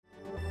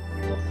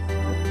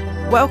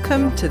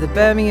Welcome to the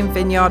Birmingham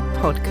Vineyard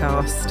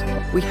podcast.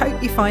 We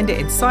hope you find it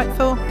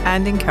insightful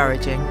and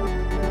encouraging.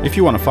 If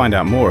you want to find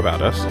out more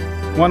about us,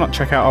 why not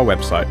check out our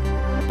website,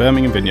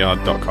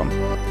 birminghamvineyard.com.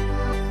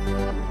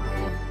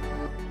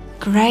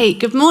 Great.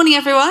 Good morning,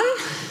 everyone.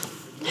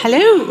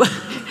 Hello.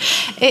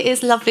 It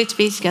is lovely to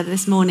be together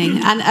this morning.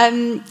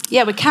 And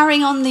we're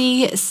carrying on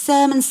the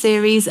sermon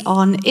series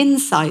on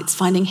insights,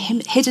 finding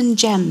hidden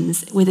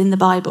gems within the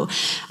Bible.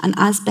 And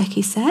as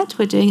Becky said,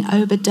 we're doing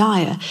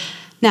Obadiah.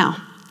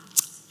 Now,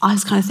 I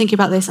was kind of thinking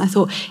about this, and I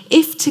thought,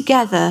 if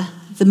together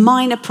the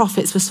minor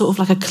prophets were sort of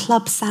like a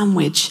club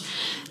sandwich,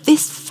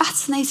 this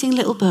fascinating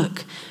little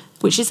book,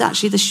 which is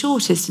actually the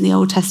shortest in the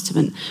Old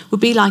Testament,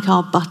 would be like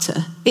our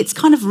butter. It's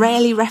kind of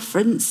rarely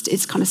referenced,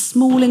 it's kind of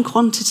small in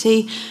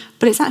quantity,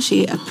 but it's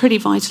actually a pretty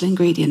vital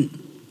ingredient.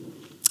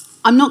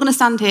 I'm not going to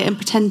stand here and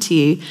pretend to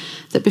you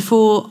that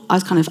before I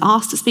was kind of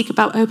asked to speak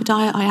about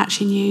Obadiah, I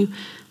actually knew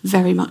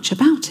very much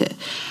about it.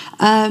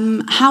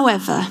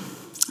 However,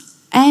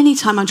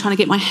 anytime I'm trying to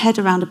get my head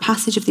around a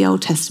passage of the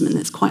Old Testament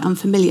that's quite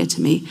unfamiliar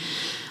to me,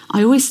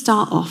 I always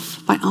start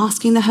off by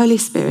asking the Holy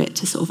Spirit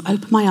to sort of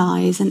open my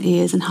eyes and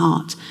ears and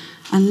heart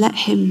and let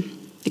him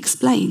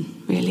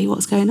explain really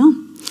what's going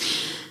on.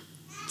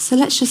 So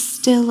let's just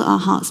still our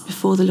hearts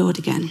before the Lord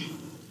again.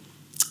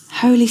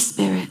 Holy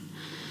Spirit,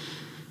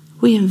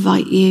 we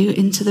invite you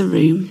into the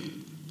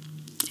room,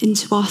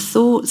 into our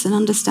thoughts and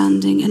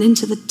understanding, and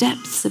into the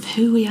depths of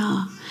who we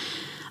are.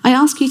 I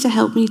ask you to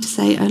help me to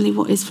say only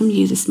what is from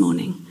you this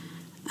morning,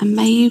 and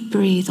may you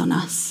breathe on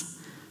us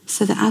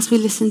so that as we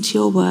listen to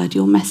your word,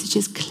 your message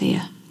is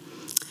clear.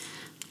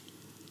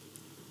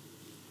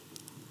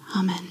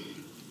 Amen.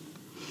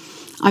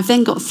 I've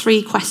then got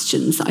 3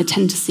 questions that I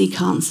tend to seek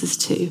answers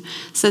to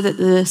so that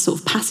the sort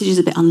of passage is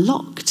a bit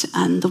unlocked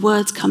and the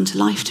words come to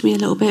life to me a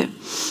little bit.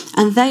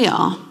 And they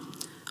are,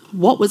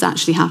 what was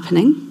actually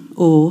happening?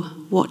 Or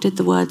what did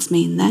the words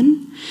mean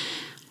then?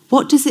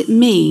 What does it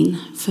mean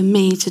for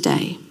me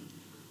today?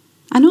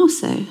 And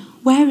also,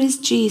 where is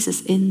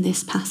Jesus in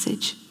this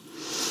passage?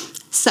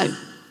 So,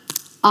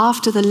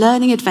 after the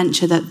learning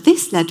adventure that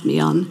this led me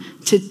on,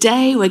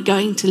 today we're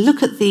going to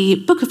look at the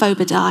book of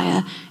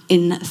Obadiah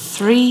in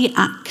 3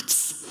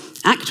 acts.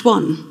 Act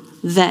 1,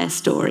 their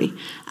story.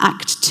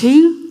 Act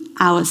 2,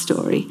 our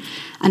story.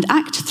 And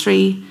Act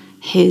 3,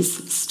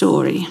 his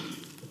story.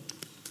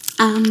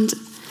 And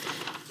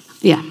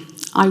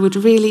I would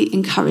really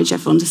encourage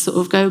everyone to sort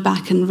of go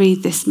back and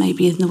read this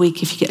maybe in the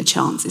week if you get a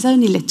chance. It's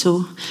only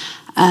little,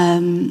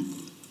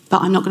 but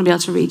I'm not going to be able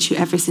to read you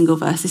every single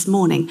verse this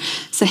morning.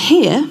 So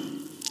here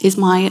is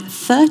my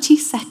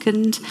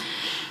 30-second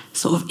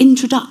sort of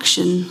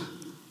introduction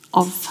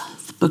of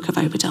the book of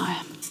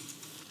Obadiah.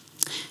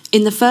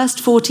 In the first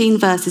 14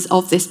 verses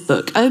of this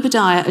book,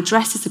 Obadiah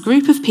addresses a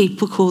group of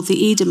people called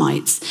the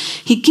Edomites.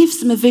 He gives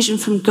them a vision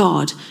from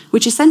God,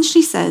 which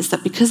essentially says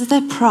that because of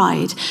their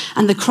pride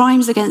and the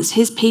crimes against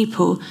his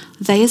people,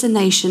 they as a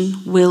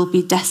nation will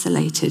be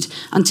desolated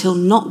until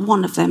not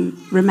one of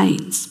them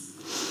remains.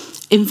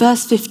 In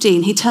verse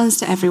 15, he turns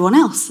to everyone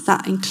else,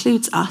 that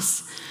includes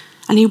us,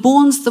 and he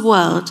warns the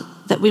world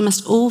that we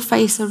must all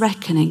face a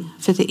reckoning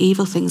for the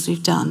evil things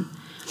we've done.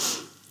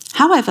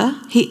 However,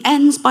 he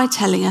ends by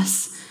telling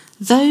us,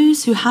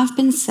 those who have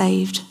been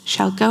saved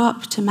shall go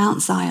up to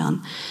Mount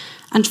Zion,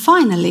 and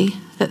finally,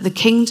 that the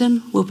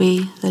kingdom will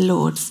be the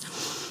Lord's.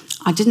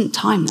 I didn't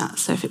time that,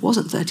 so if it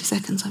wasn't 30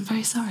 seconds, I'm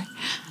very sorry.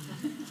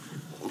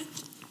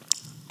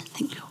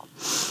 Thank you.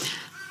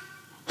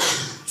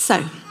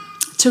 So,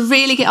 to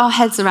really get our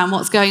heads around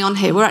what's going on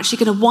here, we're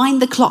actually going to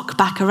wind the clock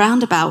back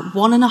around about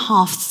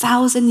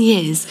 1,500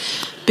 years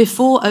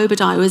before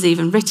Obadiah was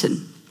even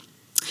written.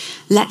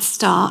 Let's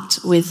start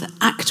with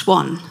Act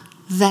 1,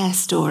 their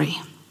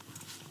story.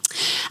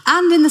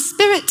 And in the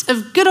spirit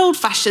of good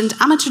old-fashioned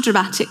amateur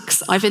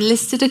dramatics, I've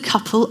enlisted a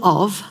couple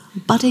of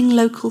budding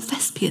local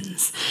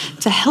thespians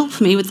to help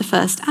me with the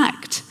first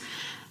act.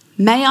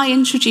 May I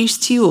introduce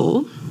to you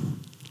all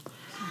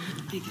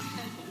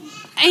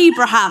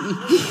Abraham.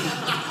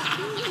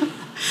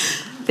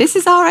 This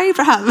is our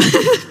Abraham.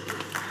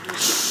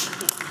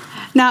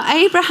 Now,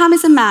 Abraham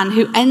is a man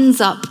who ends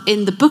up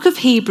in the book of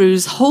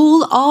Hebrews'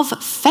 Hall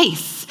of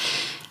Faith.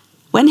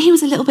 When he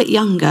was a little bit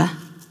younger,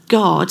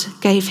 God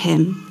gave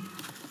him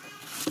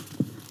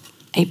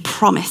a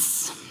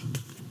promise.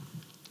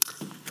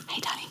 Hey,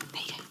 darling,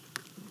 there you go.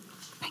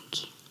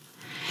 Thank you.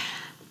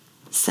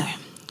 So,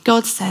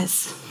 God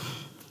says,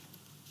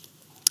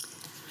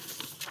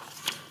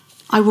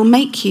 I will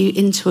make you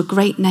into a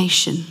great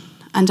nation,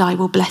 and I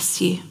will bless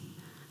you.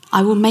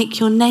 I will make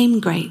your name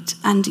great,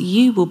 and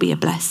you will be a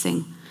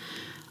blessing.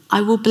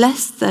 I will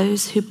bless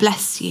those who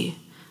bless you,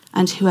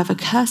 and whoever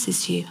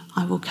curses you,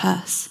 I will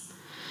curse.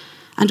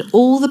 And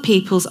all the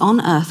peoples on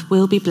earth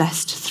will be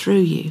blessed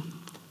through you.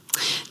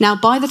 Now,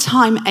 by the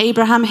time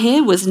Abraham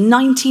here was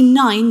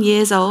 99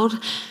 years old,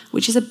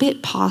 which is a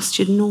bit past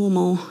your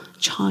normal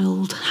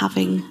child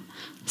having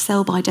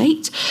sell-by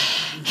date,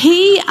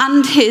 he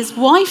and his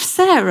wife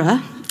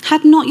Sarah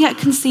had not yet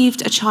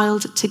conceived a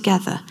child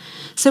together.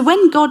 So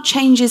when God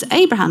changes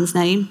Abraham's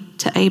name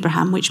to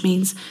Abraham, which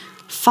means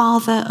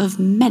father of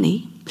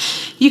many,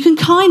 you can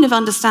kind of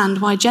understand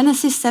why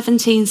Genesis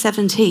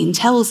 17:17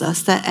 tells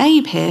us that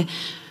Abe here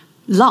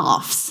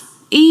laughs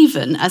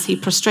even as he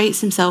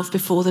prostrates himself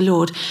before the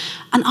Lord.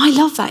 And I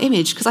love that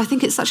image because I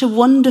think it's such a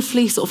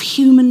wonderfully sort of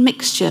human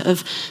mixture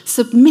of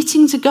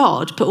submitting to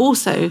God, but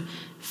also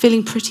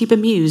feeling pretty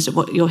bemused at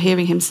what you're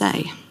hearing him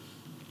say.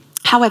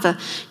 However,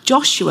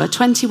 Joshua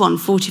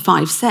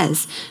 21:45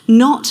 says,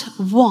 "Not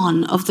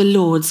one of the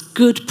Lord's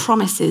good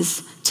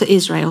promises to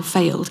Israel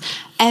failed.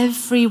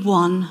 Every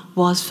one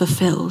was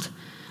fulfilled.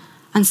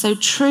 And so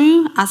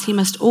true as he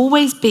must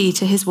always be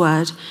to his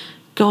word,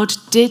 God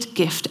did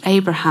gift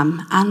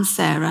Abraham and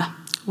Sarah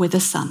with a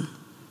son,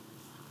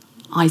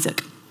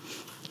 Isaac."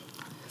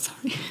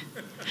 Sorry,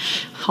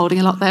 holding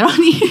a lot there,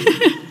 aren't you?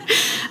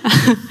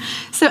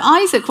 So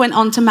Isaac went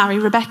on to marry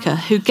Rebekah,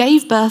 who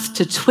gave birth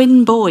to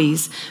twin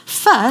boys.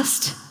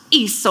 First,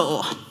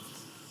 Esau.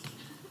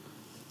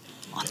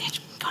 On the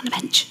edge, go on the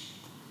bench.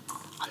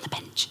 On the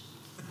bench.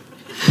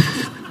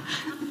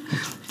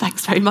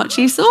 Thanks very much,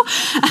 Esau.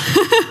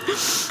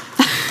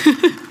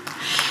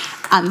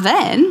 And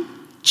then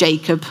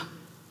Jacob.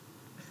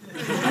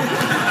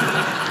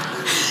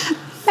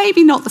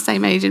 Maybe not the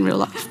same age in real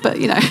life,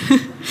 but you know.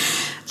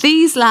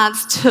 These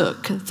lads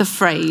took the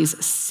phrase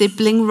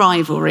sibling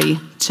rivalry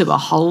to a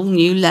whole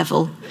new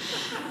level.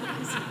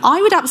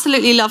 I would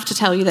absolutely love to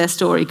tell you their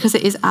story because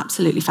it is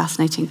absolutely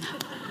fascinating.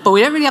 But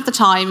we don't really have the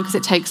time because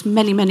it takes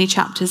many, many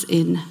chapters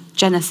in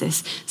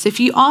Genesis. So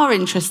if you are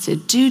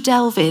interested, do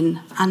delve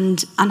in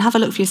and have a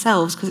look for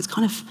yourselves because it's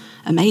kind of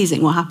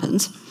amazing what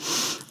happens.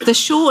 The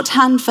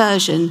shorthand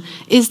version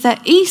is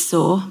that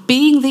Esau,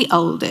 being the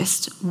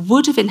oldest,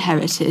 would have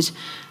inherited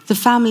the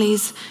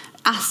family's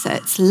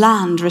assets,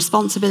 land,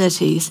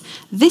 responsibilities.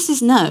 This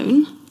is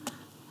known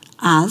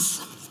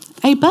as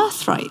a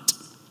birthright.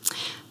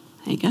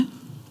 There you go.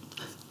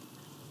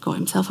 Got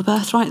himself a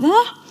birthright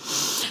there.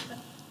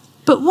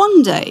 But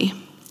one day,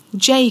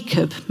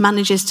 Jacob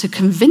manages to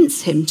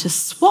convince him to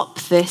swap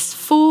this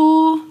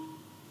for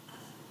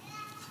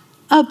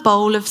a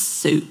bowl of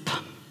soup.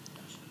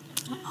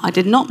 I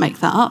did not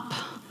make that up.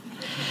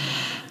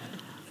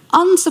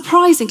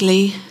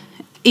 Unsurprisingly,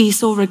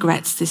 Esau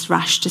regrets this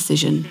rash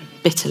decision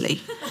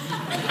bitterly.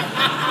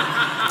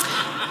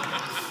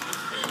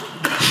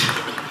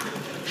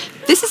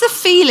 This is a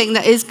feeling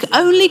that is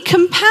only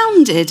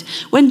compounded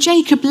when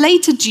Jacob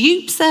later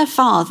dupes their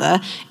father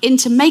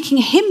into making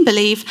him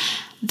believe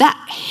that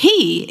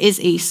he is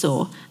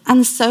Esau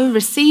and so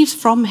receives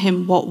from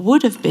him what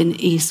would have been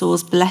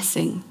Esau's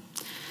blessing.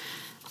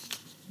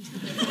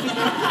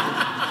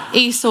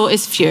 Esau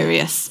is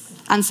furious.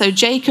 And so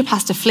Jacob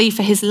has to flee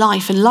for his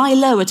life and lie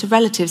low at a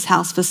relative's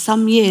house for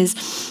some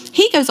years.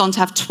 He goes on to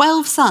have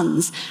 12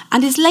 sons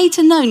and is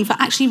later known for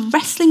actually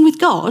wrestling with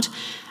God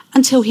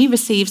until he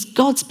receives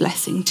God's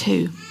blessing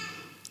too.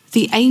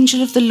 The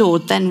angel of the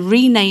Lord then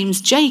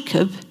renames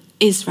Jacob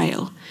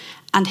Israel,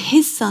 and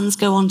his sons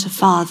go on to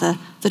father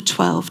the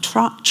 12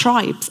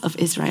 tribes of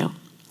Israel.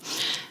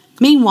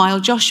 Meanwhile,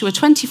 Joshua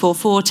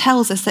 24:4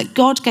 tells us that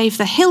God gave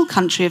the hill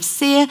country of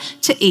Seir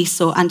to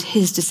Esau and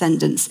his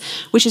descendants,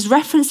 which is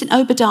referenced in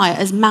Obadiah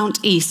as Mount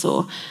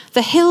Esau.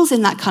 The hills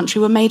in that country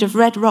were made of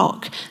red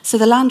rock, so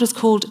the land was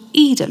called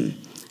Edom.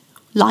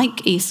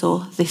 Like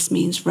Esau, this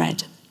means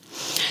red.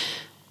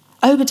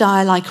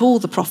 Obadiah, like all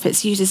the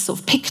prophets, uses sort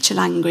of picture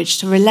language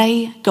to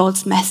relay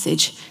God's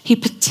message. He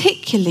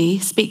particularly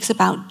speaks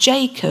about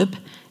Jacob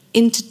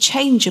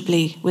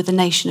interchangeably with the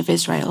nation of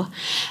Israel,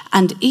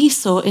 and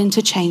Esau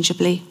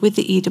interchangeably with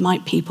the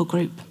Edomite people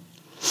group.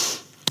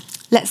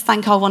 Let's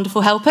thank our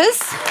wonderful helpers.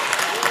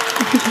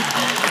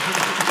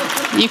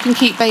 You can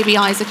keep baby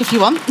Isaac if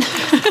you want.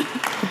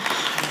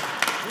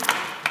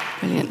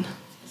 Brilliant.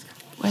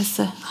 Where's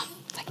the... Oh,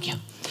 thank you.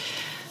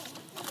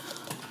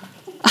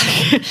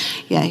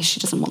 Yeah, she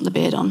doesn't want the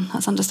beard on.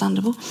 That's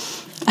understandable.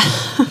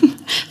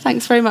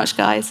 Thanks very much,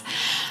 guys.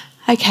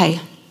 Okay.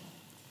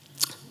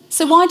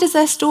 So why does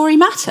their story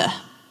matter?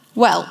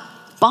 Well,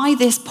 by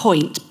this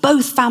point,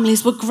 both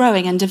families were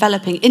growing and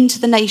developing into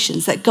the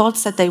nations that God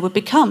said they would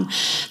become.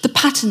 The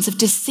patterns of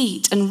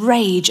deceit and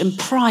rage and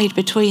pride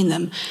between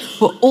them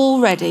were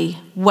already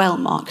well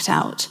marked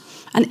out.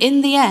 And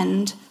in the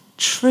end,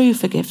 true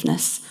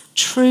forgiveness,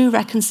 true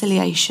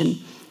reconciliation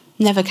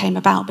never came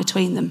about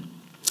between them.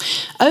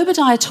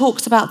 Obadiah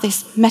talks about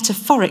this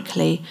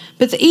metaphorically,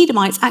 but the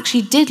Edomites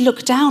actually did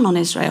look down on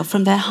Israel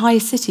from their high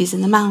cities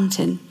in the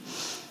mountain.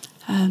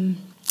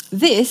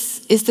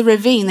 This is the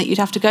ravine that you'd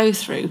have to go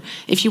through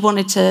if you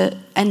wanted to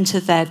enter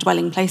their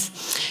dwelling place.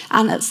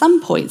 And at some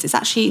points, it's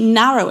actually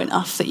narrow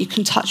enough that you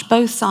can touch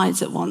both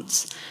sides at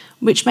once,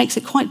 which makes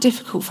it quite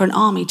difficult for an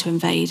army to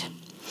invade.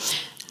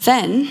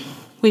 Then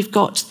we've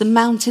got the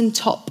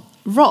mountaintop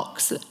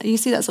rocks. You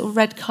see that sort of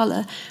red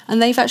colour? And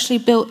they've actually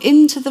built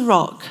into the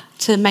rock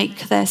to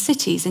make their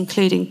cities,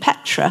 including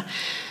Petra,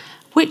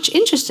 which,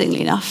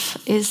 interestingly enough,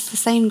 is the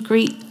same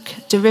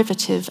Greek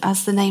derivative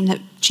as the name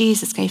that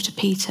Jesus gave to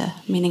Peter,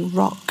 meaning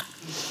rock.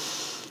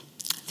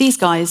 These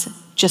guys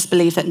just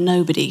believed that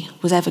nobody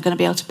was ever going to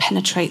be able to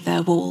penetrate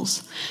their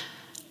walls.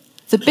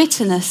 The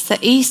bitterness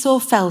that Esau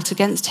felt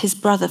against his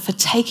brother for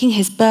taking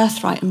his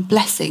birthright and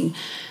blessing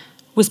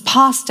was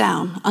passed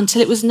down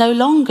until it was no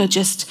longer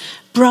just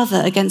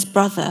brother against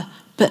brother,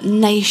 but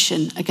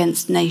nation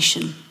against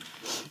nation.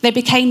 They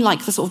became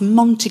like the sort of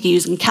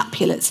Montagues and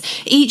Capulets,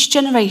 each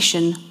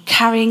generation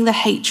carrying the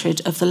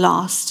hatred of the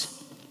last.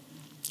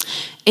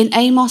 In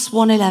Amos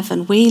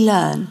 1:11, we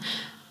learn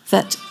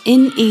that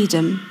in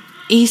Edom,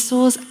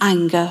 Esau's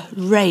anger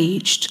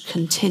raged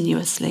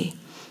continuously,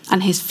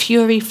 and his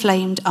fury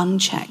flamed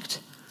unchecked.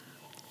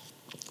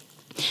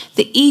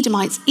 The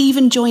Edomites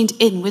even joined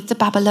in with the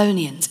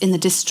Babylonians in the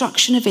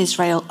destruction of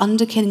Israel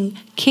under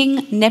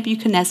King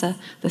Nebuchadnezzar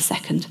II. It's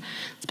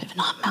a bit of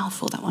a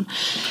mouthful, that one.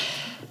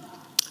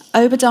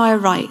 Obadiah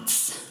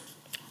writes,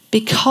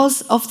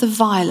 "Because of the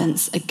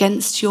violence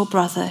against your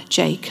brother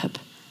Jacob,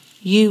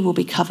 you will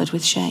be covered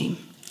with shame.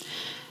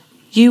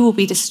 You will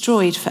be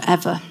destroyed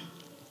forever.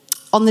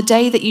 On the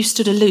day that you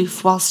stood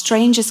aloof while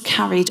strangers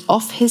carried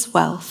off his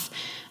wealth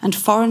and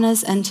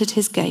foreigners entered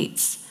his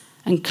gates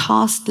and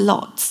cast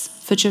lots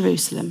for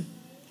Jerusalem,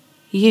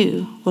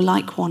 you were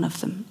like one of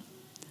them."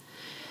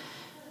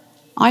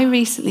 I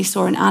recently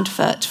saw an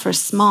advert for a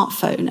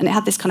smartphone, and it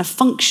had this kind of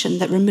function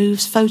that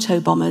removes photo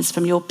bombers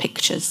from your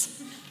pictures.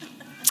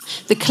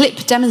 The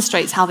clip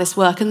demonstrates how this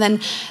works, and then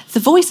the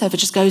voiceover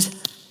just goes,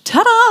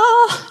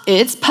 "Ta-da!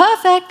 It's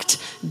perfect,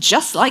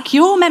 just like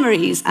your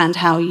memories and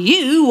how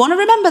you want to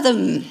remember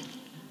them."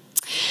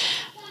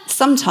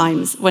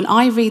 Sometimes when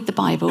I read the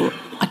Bible,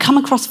 I come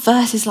across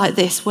verses like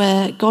this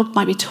where God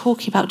might be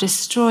talking about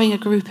destroying a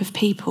group of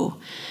people,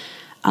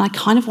 and I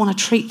kind of want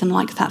to treat them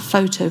like that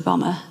photo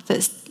bomber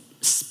that's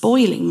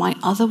spoiling my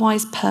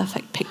otherwise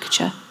perfect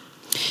picture.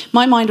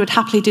 My mind would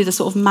happily do the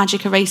sort of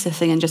magic eraser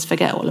thing and just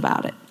forget all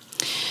about it.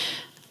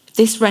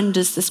 This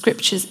renders the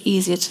scriptures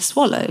easier to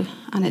swallow,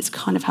 and it's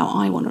kind of how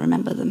I want to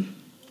remember them.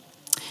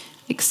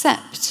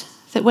 Except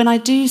that when I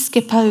do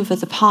skip over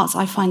the parts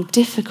I find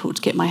difficult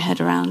to get my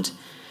head around,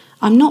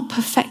 I'm not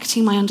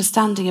perfecting my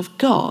understanding of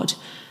God.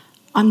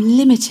 I'm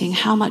limiting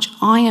how much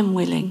I am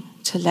willing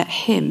to let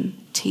him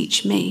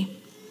teach me.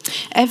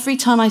 Every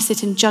time I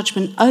sit in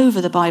judgment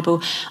over the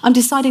Bible, I'm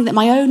deciding that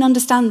my own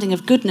understanding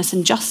of goodness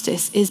and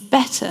justice is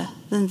better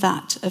than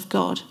that of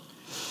God.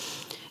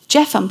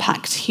 Jeff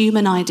unpacked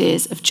human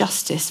ideas of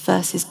justice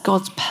versus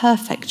God's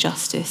perfect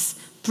justice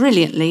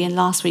brilliantly in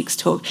last week's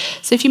talk.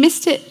 So if you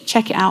missed it,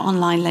 check it out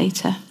online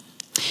later.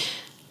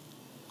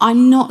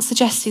 I'm not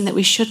suggesting that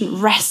we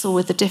shouldn't wrestle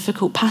with the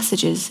difficult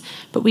passages,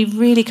 but we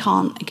really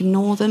can't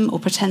ignore them or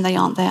pretend they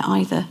aren't there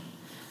either.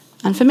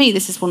 And for me,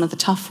 this is one of the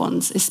tough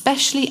ones,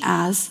 especially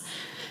as,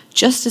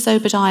 just as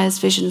Obadiah's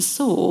vision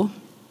saw,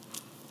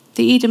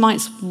 the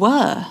Edomites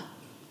were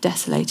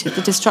desolated.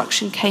 The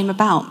destruction came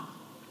about.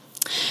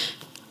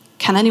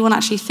 Can anyone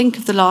actually think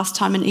of the last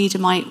time an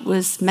Edomite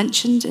was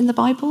mentioned in the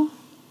Bible?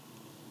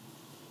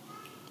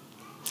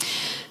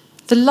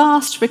 The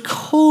last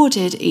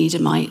recorded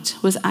Edomite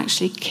was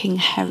actually King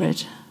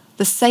Herod,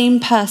 the same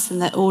person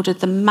that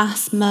ordered the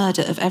mass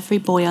murder of every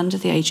boy under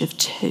the age of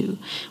 2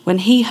 when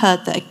he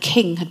heard that a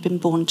king had been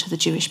born to the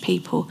Jewish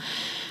people.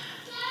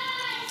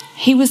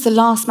 He was the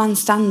last man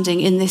standing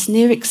in this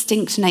near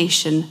extinct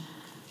nation,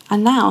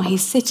 and now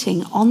he's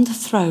sitting on the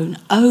throne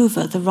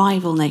over the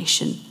rival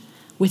nation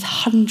with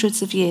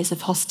hundreds of years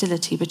of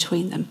hostility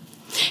between them.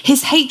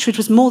 His hatred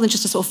was more than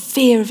just a sort of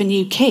fear of a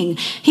new king.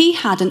 He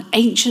had an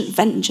ancient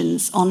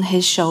vengeance on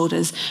his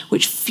shoulders,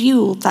 which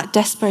fueled that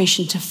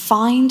desperation to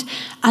find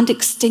and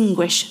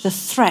extinguish the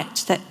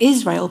threat that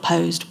Israel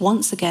posed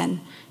once again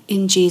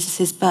in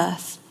Jesus'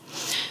 birth.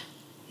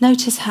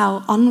 Notice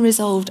how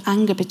unresolved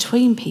anger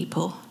between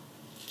people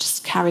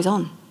just carries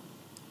on.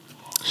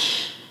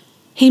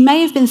 He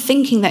may have been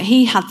thinking that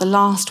he had the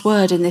last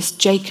word in this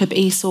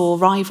Jacob-Esau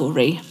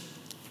rivalry,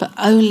 but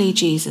only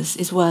Jesus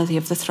is worthy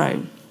of the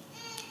throne.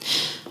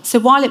 So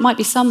while it might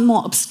be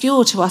somewhat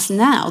obscure to us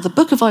now, the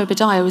book of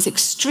Obadiah was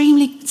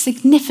extremely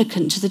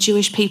significant to the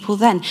Jewish people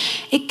then.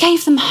 It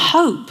gave them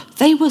hope.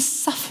 They were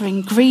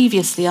suffering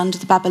grievously under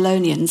the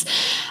Babylonians,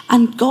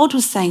 and God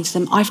was saying to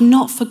them, "I've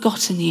not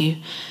forgotten you."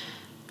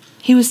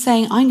 He was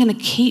saying, "I'm going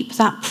to keep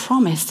that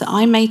promise that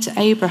I made to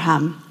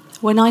Abraham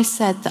when I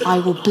said that I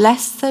will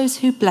bless those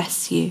who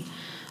bless you,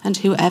 and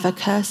whoever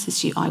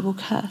curses you, I will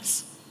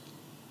curse."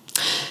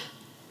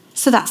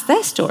 So that's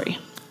their story.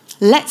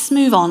 Let's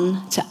move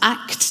on to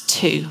Act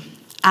 2,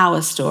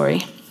 our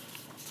story.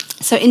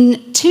 So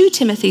in 2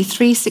 Timothy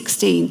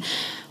 3:16,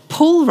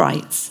 Paul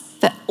writes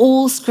that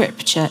all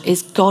scripture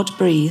is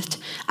God-breathed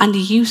and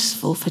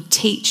useful for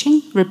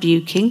teaching,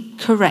 rebuking,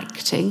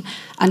 correcting,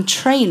 and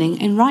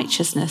training in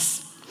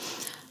righteousness.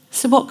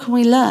 So what can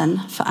we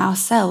learn for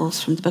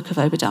ourselves from the book of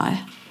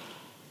Obadiah?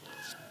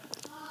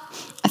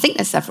 I think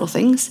there's several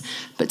things,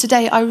 but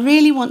today I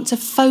really want to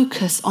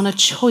focus on a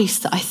choice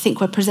that I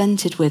think we're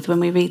presented with when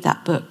we read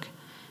that book.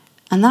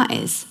 And that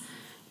is,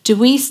 do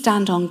we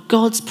stand on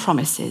God's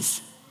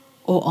promises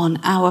or on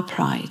our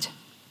pride?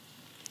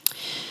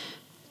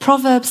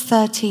 Proverbs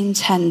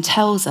 13:10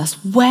 tells us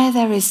where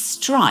there is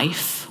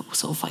strife,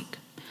 sort of like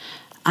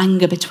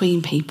anger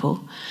between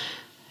people,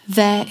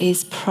 there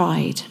is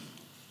pride.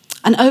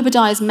 And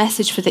Obadiah's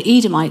message for the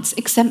Edomites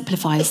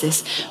exemplifies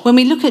this. When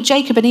we look at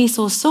Jacob and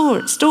Esau's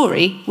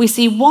story, we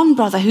see one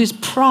brother whose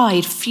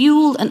pride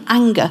fueled an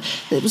anger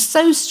that was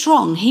so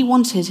strong he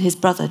wanted his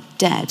brother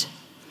dead.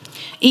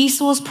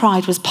 Esau's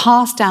pride was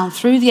passed down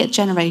through the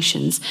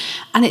generations,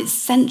 and it's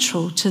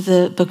central to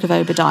the book of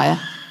Obadiah.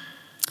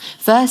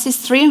 Verses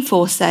 3 and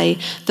 4 say,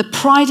 "The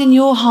pride in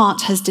your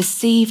heart has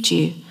deceived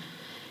you,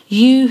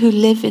 you who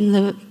live in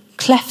the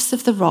clefts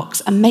of the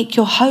rocks and make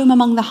your home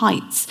among the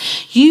heights,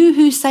 you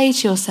who say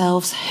to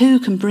yourselves, who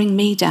can bring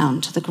me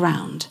down to the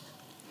ground?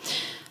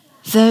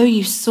 Though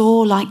you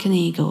soar like an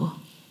eagle,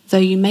 though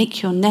you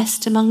make your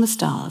nest among the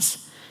stars,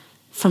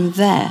 from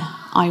there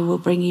I will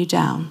bring you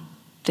down,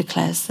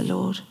 declares the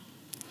Lord."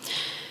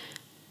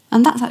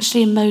 And that's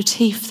actually a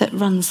motif that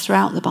runs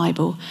throughout the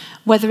Bible.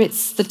 Whether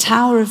it's the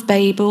Tower of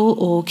Babel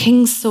or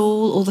King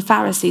Saul or the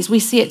Pharisees, we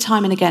see it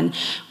time and again.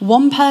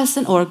 One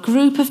person or a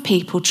group of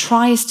people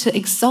tries to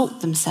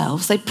exalt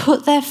themselves. They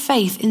put their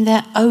faith in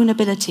their own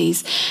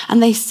abilities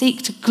and they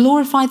seek to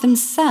glorify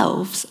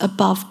themselves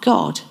above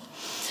God.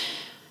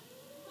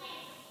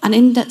 And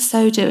in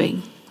so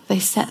doing, they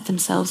set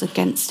themselves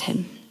against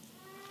him.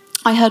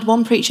 I heard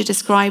one preacher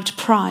described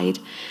pride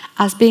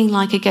as being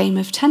like a game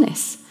of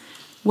tennis.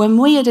 When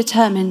we are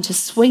determined to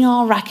swing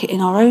our racket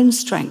in our own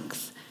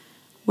strength,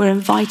 we're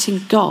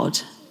inviting God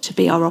to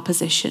be our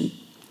opposition.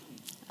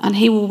 And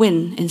he will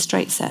win in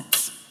straight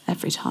sets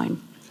every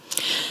time.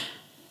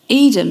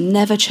 Edom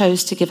never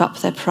chose to give up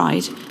their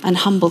pride and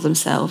humble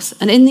themselves.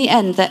 And in the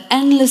end, their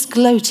endless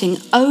gloating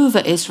over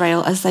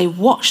Israel as they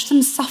watched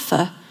them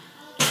suffer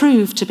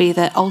proved to be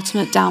their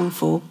ultimate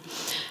downfall.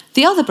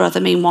 The other brother,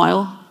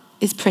 meanwhile,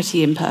 is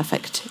pretty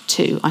imperfect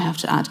too, I have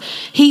to add.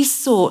 He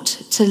sought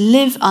to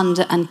live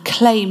under and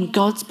claim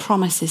God's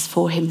promises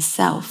for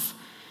himself.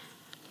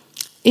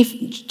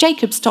 If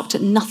Jacob stopped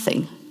at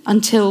nothing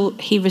until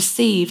he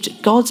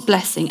received God's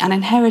blessing and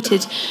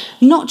inherited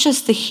not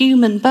just the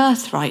human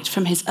birthright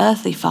from his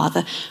earthly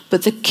father,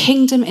 but the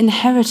kingdom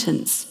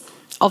inheritance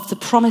of the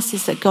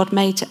promises that God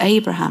made to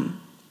Abraham.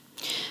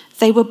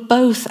 They were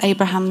both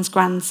Abraham's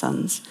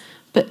grandsons,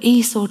 but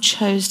Esau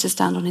chose to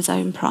stand on his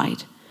own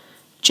pride.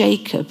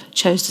 Jacob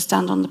chose to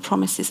stand on the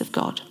promises of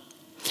God.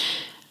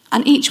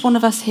 And each one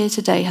of us here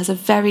today has a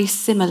very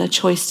similar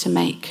choice to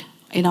make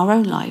in our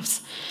own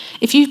lives.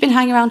 If you've been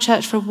hanging around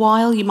church for a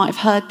while, you might have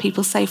heard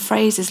people say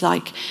phrases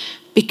like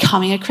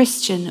becoming a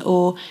Christian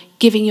or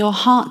giving your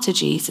heart to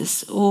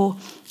Jesus or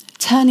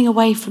turning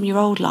away from your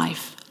old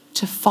life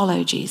to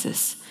follow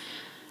Jesus.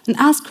 And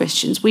as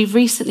Christians, we've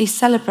recently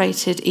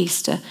celebrated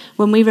Easter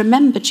when we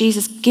remember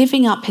Jesus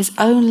giving up his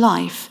own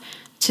life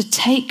to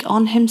take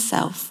on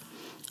himself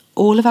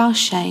all of our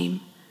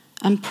shame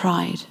and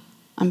pride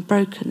and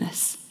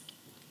brokenness.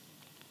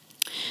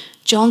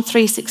 John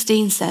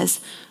 3:16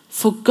 says,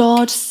 "For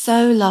God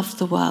so loved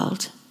the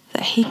world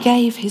that he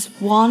gave his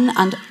one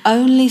and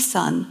only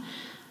Son,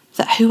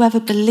 that whoever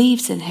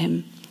believes in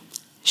him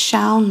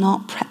shall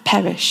not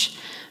perish,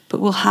 but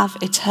will have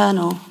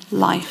eternal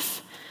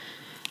life."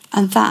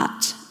 And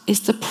that is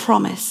the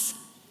promise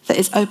that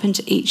is open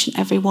to each and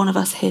every one of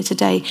us here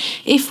today.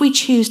 If we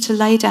choose to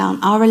lay down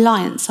our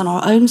reliance on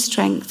our own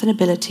strength and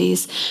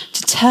abilities,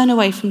 to turn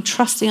away from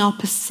trusting our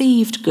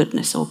perceived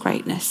goodness or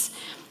greatness,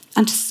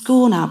 and to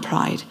scorn our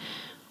pride,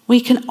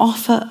 we can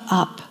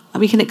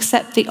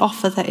accept the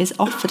offer that is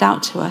offered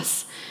out to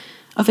us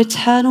of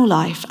eternal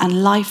life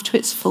and life to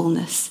its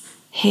fullness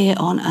here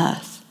on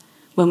earth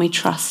when we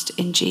trust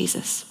in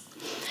Jesus.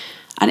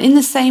 And in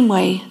the same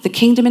way, the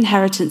kingdom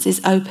inheritance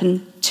is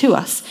open to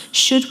us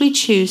should we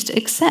choose to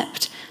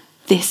accept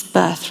this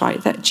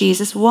birthright that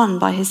Jesus won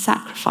by his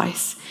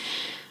sacrifice.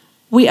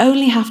 We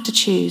only have to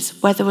choose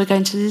whether we're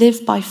going to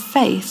live by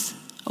faith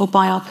or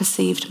by our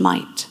perceived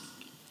might.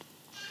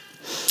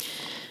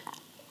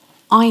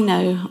 I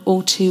know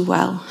all too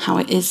well how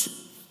it is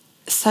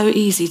so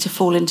easy to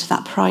fall into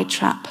that pride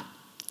trap.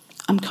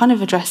 I'm kind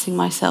of addressing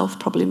myself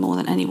probably more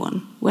than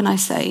anyone when I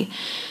say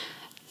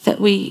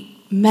that we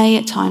may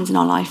at times in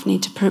our life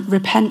need to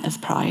repent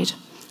of pride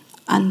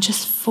and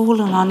just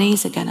fall on our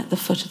knees again at the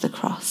foot of the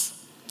cross.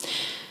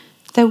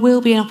 There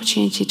will be an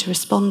opportunity to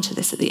respond to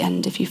this at the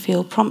end if you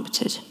feel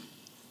prompted.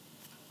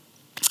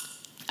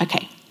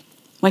 Okay,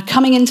 we're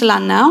coming into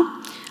land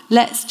now.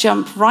 Let's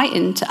jump right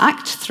into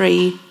Act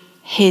 3,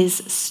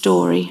 his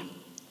story.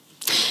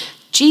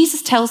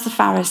 Jesus tells the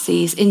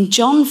Pharisees in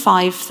John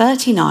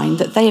 5:39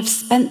 that they have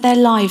spent their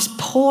lives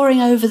poring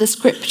over the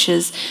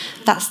scriptures,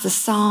 that's the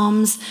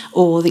Psalms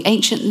or the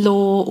ancient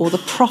law or the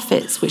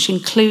prophets, which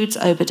includes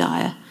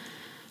Obadiah,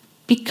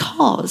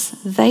 because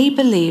they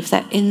believe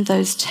that in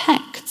those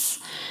texts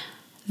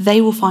they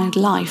will find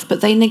life,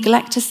 but they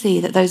neglect to see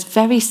that those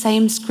very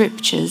same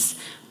scriptures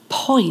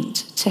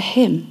point to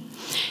him.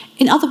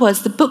 In other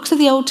words, the books of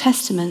the Old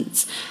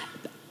Testament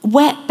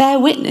bear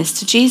witness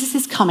to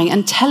Jesus' coming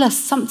and tell us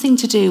something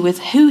to do with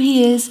who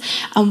he is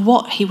and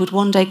what he would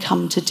one day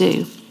come to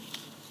do.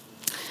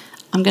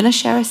 I'm going to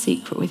share a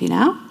secret with you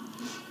now,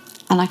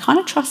 and I kind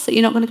of trust that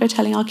you're not going to go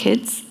telling our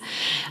kids.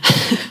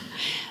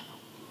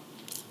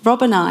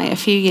 Rob and I, a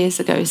few years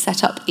ago,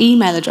 set up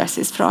email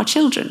addresses for our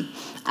children.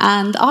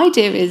 And the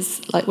idea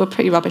is, we're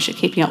pretty rubbish at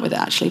keeping up with it,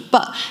 actually.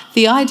 But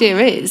the idea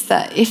is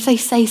that if they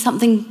say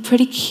something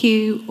pretty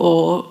cute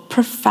or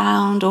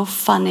profound or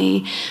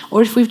funny,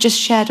 or if we've just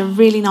shared a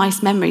really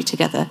nice memory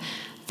together,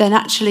 then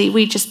actually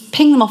we just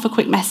ping them off a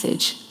quick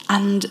message.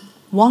 And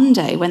one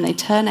day when they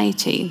turn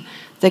 18,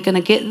 they're going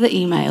to get the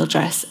email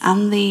address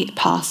and the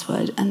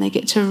password, and they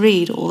get to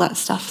read all that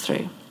stuff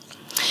through.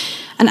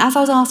 And as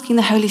I was asking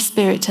the Holy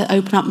Spirit to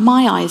open up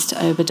my eyes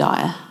to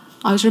Obadiah,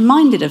 I was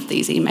reminded of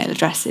these email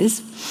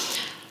addresses.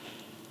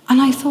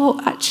 And I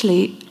thought,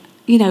 actually,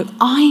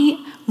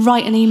 I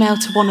write an email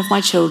to one of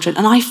my children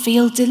and I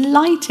feel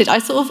delighted. I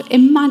sort of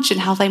imagine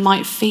how they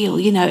might feel,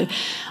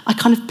 I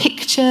kind of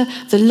picture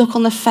the look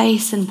on the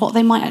face and what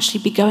they might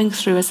actually be going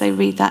through as they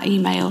read that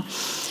email.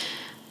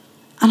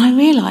 And I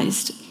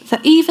realised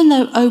that even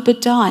though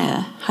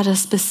Obadiah had a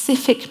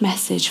specific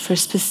message for a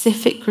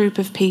specific group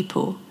of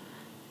people,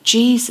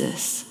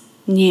 Jesus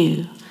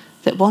knew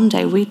that one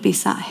day we'd be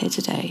sat here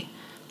today.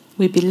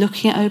 We'd be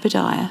looking at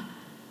Obadiah,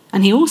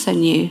 and he also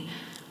knew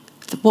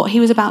what he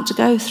was about to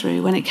go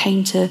through when it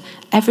came to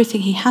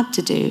everything he had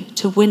to do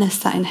to win us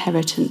that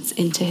inheritance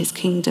into his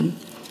kingdom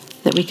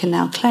that we can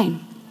now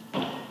claim.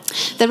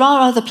 There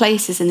are other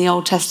places in the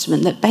Old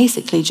Testament that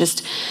basically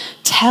just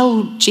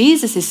tell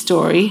Jesus'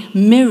 story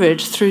mirrored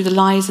through the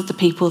lives of the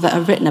people that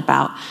are written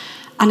about,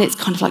 and it's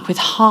kind of like with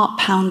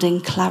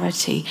heart-pounding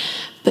clarity.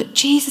 But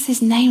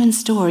Jesus' name and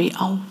story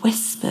are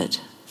whispered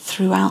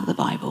throughout the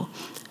Bible.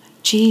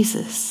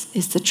 Jesus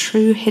is the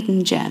true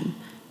hidden gem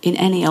in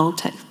any Old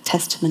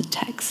Testament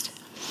text.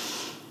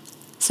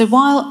 So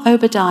while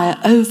Obadiah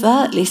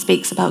overtly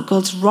speaks about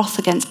God's wrath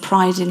against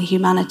pride in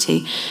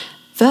humanity,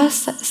 verse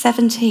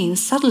 17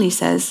 suddenly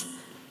says,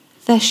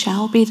 there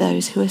shall be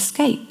those who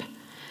escape,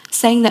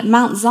 saying that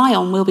Mount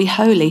Zion will be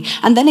holy.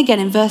 And then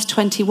again in verse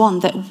 21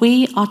 that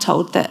we are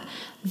told that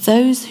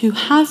those who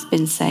have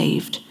been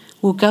saved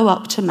will go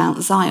up to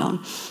Mount Zion.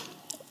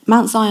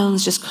 Mount Zion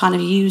is just kind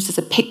of used as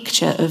a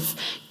picture of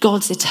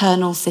God's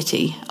eternal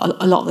city,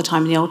 a lot of the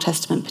time in the Old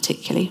Testament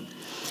particularly.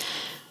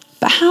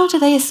 But how do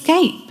they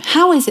escape?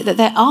 How is it that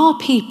there are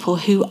people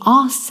who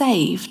are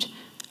saved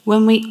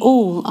when we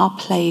all are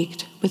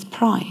plagued with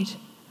pride?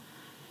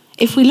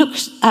 If we look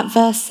at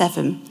verse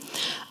 7,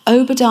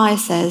 Obadiah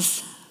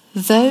says,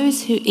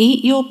 those who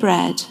eat your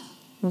bread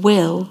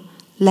will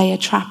lay a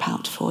trap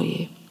out for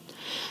you.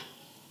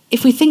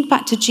 If we think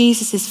back to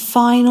Jesus'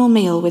 final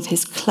meal with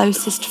his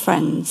closest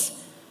friends,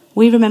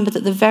 we remember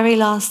that the very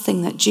last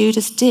thing that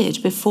Judas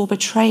did before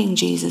betraying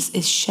Jesus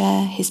is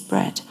share his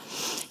bread.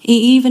 He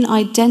even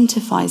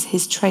identifies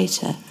his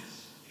traitor,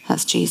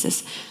 that's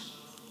Jesus,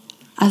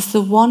 as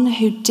the one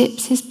who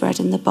dips his bread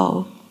in the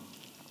bowl.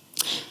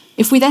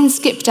 If we then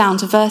skip down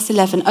to verse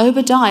 11,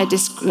 Obadiah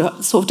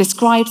sort of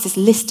describes this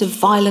list of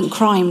violent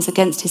crimes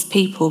against his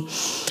people.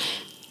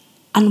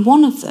 And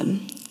one of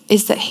them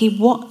is that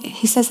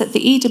he says that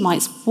the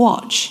Edomites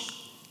watch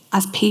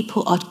as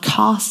people are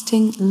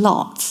casting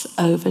lots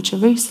over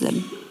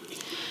Jerusalem.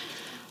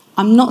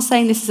 I'm not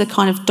saying this is a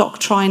kind of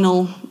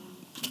doctrinal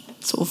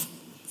sort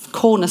of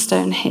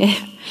cornerstone here,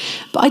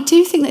 but I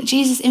do think that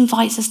Jesus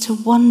invites us to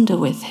wonder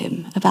with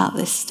him about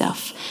this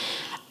stuff.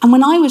 And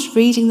when I was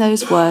reading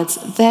those words,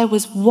 there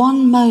was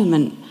one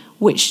moment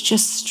which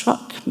just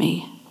struck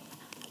me.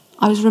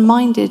 I was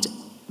reminded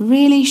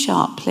really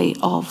sharply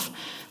of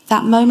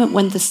that moment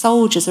when the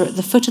soldiers are at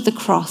the foot of the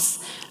cross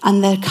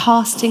and they're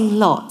casting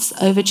lots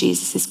over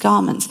Jesus'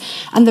 garments.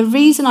 And the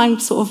reason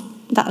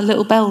that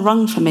little bell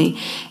rung for me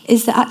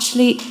is that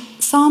actually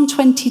Psalm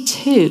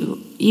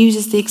 22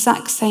 uses the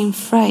exact same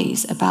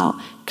phrase about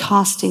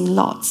casting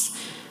lots.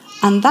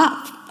 And that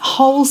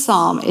whole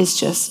psalm is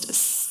just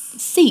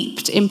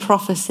seeped in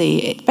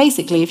prophecy.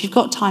 Basically, if you've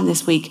got time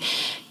this week,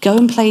 go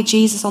and play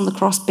Jesus on the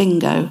cross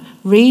bingo,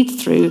 read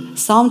through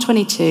Psalm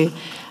 22,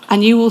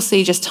 and you will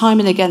see just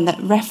time and again that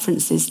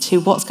references to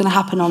what's going to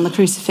happen on the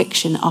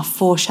crucifixion are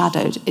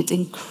foreshadowed. It's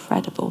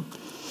incredible.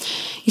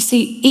 You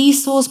see,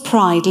 Esau's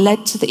pride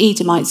led to the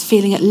Edomites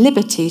feeling at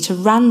liberty to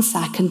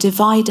ransack and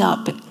divide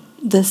up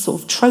the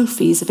sort of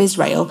trophies of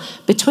Israel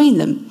between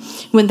them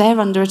when they're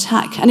under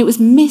attack. And it was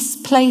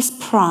misplaced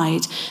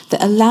pride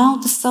that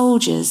allowed the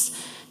soldiers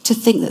to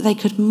think that they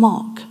could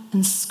mock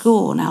and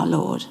scorn our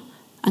Lord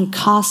and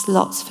cast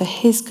lots for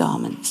his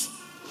garments.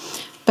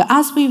 But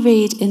as we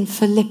read in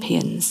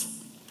Philippians,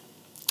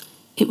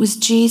 it was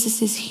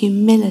Jesus'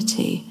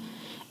 humility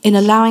in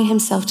allowing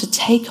himself to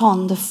take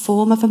on the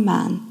form of a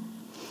man,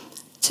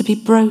 to be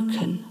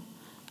broken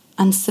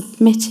and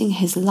submitting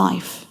his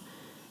life,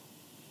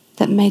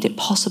 that made it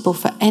possible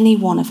for any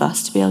one of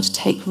us to be able to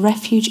take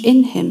refuge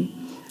in him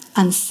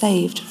and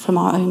saved from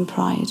our own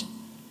pride.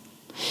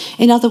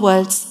 In other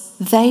words,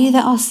 they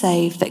that are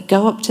saved, that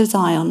go up to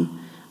Zion,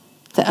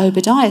 that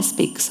Obadiah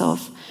speaks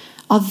of,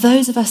 are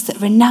those of us that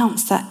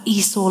renounce that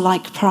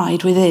Esau-like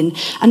pride within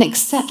and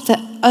accept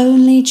that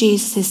only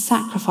Jesus'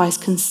 sacrifice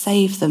can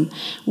save them.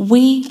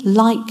 We,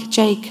 like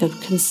Jacob,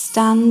 can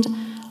stand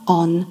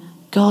on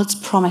God's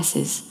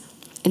promises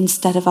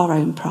instead of our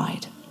own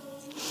pride.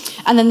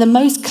 And then the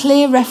most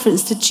clear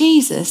reference to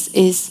Jesus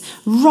is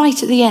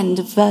right at the end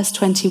of verse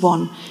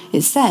 21.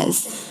 It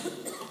says,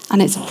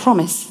 and it's a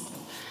promise,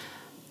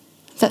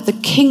 that the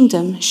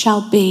kingdom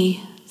shall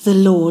be the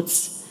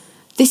Lord's.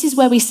 This is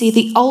where we see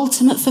the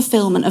ultimate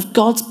fulfillment of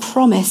God's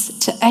promise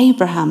to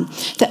Abraham,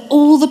 that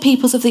all the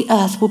peoples of the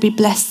earth will be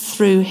blessed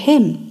through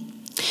him.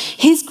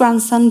 His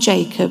grandson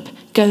Jacob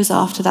goes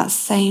after that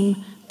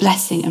same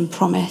blessing and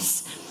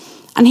promise.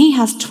 And he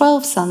has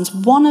 12 sons,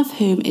 one of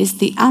whom is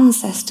the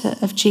ancestor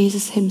of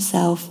Jesus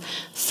himself,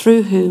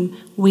 through whom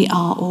we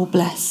are all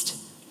blessed.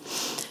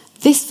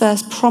 This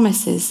verse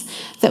promises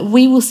that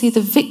we will see the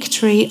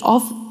victory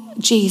of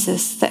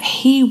Jesus that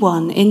he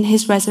won in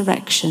his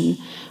resurrection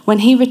when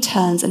he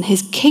returns, and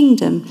his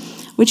kingdom,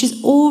 which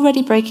is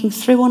already breaking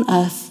through on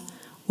earth,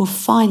 will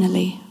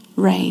finally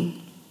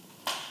reign.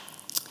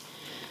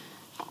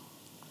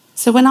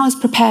 So when I was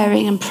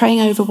preparing and praying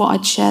over what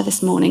I'd share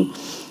this morning,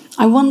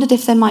 I wondered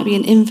if there might be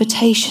an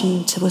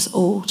invitation to us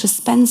all to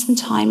spend some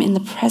time in the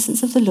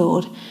presence of the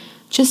Lord,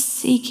 just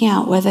seeking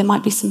out where there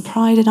might be some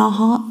pride in our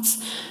hearts.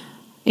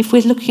 If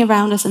we're looking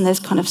around us and there's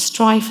kind of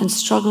strife and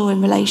struggle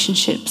in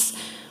relationships,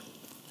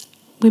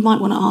 we might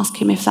want to ask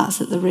him if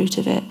that's at the root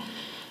of it.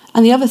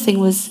 And the other thing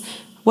was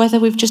whether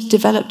we've just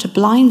developed a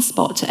blind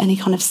spot to any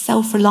kind of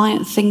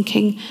self-reliant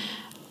thinking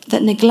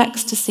that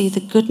neglects to see the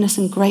goodness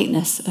and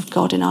greatness of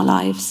God in our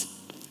lives.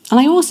 And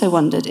I also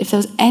wondered if there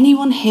was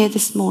anyone here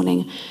this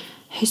morning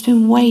who's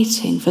been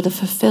waiting for the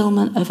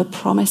fulfillment of a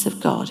promise of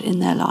God in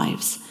their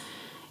lives.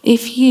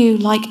 If you,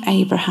 like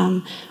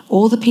Abraham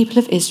or the people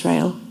of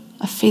Israel,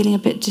 are feeling a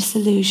bit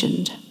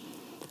disillusioned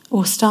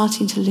or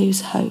starting to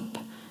lose hope,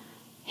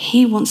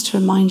 he wants to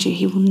remind you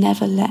he will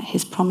never let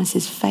his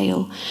promises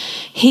fail.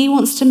 He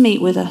wants to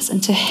meet with us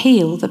and to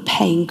heal the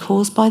pain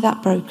caused by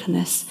that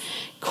brokenness,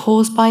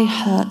 caused by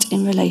hurt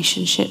in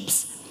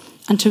relationships,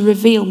 and to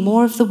reveal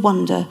more of the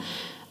wonder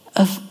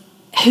of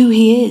who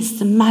he is,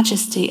 the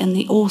majesty and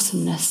the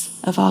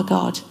awesomeness of our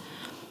God,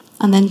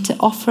 and then to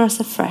offer us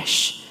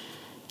afresh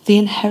the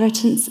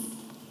inheritance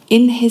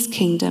in his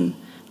kingdom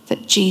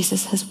that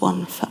Jesus has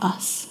won for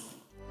us.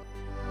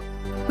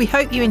 We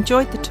hope you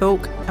enjoyed the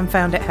talk and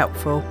found it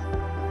helpful.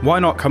 Why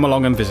not come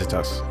along and visit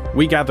us?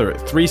 We gather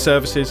at 3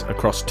 services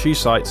across 2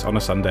 sites on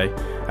a Sunday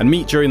and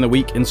meet during the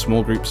week in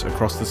small groups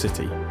across the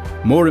city.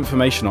 More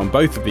information on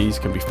both of these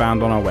can be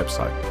found on our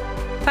website.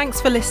 Thanks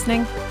for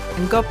listening,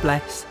 and God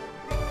bless.